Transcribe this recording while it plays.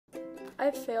I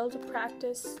failed a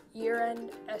practice year-end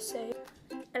essay,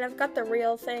 and I've got the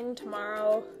real thing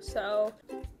tomorrow, so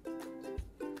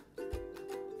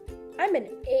I'm an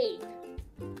A.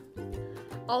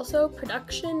 Also,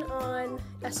 production on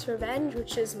S Revenge,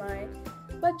 which is my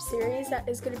web series that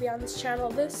is going to be on this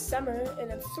channel this summer in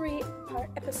a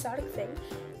 3-part episodic thing,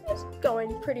 is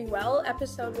going pretty well.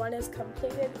 Episode 1 is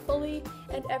completed fully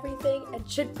and everything, and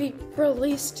should be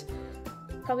released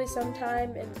probably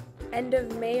sometime in end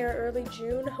of May or early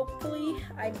June, hopefully.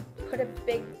 I put a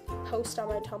big post on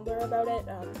my Tumblr about it.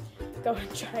 Go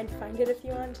and try and find it if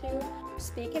you want to.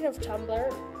 Speaking of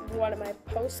Tumblr, one of my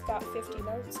posts got 50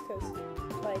 notes because,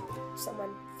 like,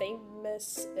 someone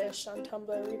famous-ish on Tumblr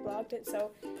reblogged it,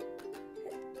 so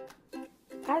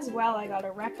as well I got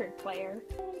a record player.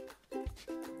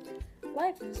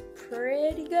 Life is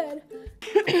pretty good.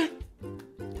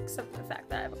 Except for the fact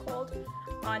that I have a cold.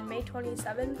 On May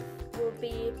 27th will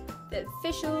be the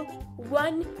official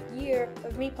 1 year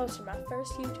of me posting my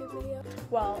first YouTube video.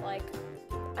 Well, like,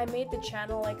 I made the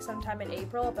channel like sometime in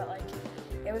April, but like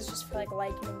it was just for like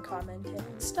liking and commenting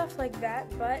and stuff like that.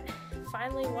 But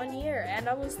finally 1 year and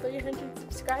almost 300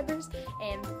 subscribers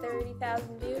and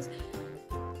 30,000 views,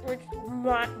 which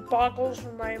boggles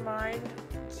my mind.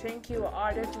 Thank you,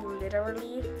 audit,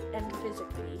 literally and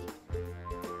physically.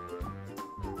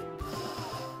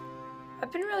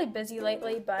 I've been really busy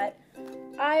lately, but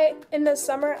in the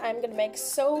summer, I'm gonna make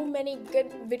so many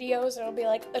good videos. It'll be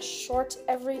like a short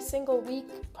every single week,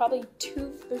 probably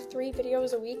 2 or 3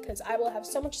 videos a week, because I will have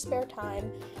so much spare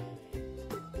time.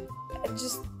 And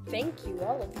just thank you,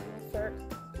 all of you, for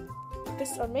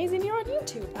this amazing year on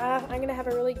YouTube. I'm gonna have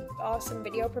a really awesome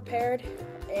video prepared,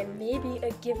 and maybe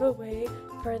a giveaway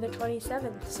for the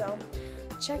 27th, so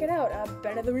check it out.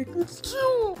 Ben of the Week.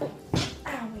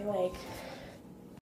 Ow, my leg.